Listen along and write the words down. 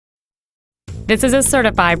This is a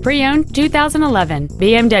certified pre-owned 2011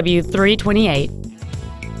 BMW 328.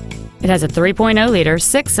 It has a 3.0-liter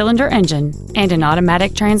six-cylinder engine and an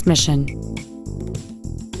automatic transmission.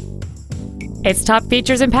 Its top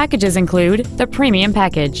features and packages include the Premium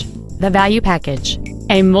Package, the Value Package,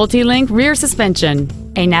 a multi-link rear suspension,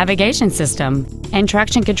 a navigation system, and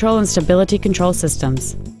traction control and stability control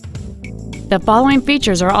systems. The following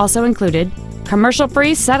features are also included: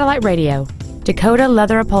 commercial-free satellite radio, Dakota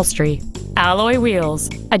leather upholstery, alloy wheels,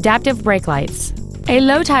 adaptive brake lights, a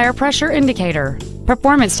low tire pressure indicator,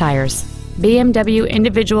 performance tires, BMW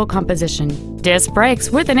individual composition, disc brakes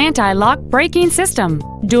with an anti-lock braking system,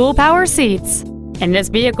 dual power seats, and this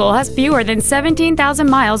vehicle has fewer than 17,000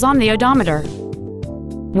 miles on the odometer.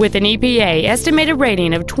 With an EPA estimated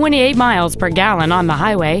rating of 28 miles per gallon on the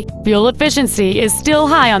highway, fuel efficiency is still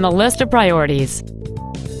high on the list of priorities.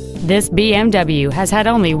 This BMW has had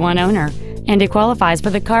only one owner, and it qualifies for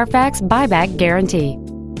the Carfax buyback guarantee.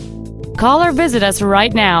 Call or visit us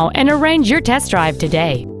right now and arrange your test drive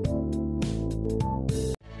today.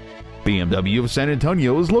 BMW of San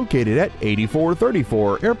Antonio is located at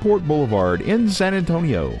 8434 Airport Boulevard in San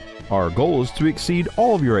Antonio. Our goal is to exceed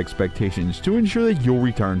all of your expectations to ensure that you'll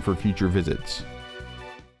return for future visits.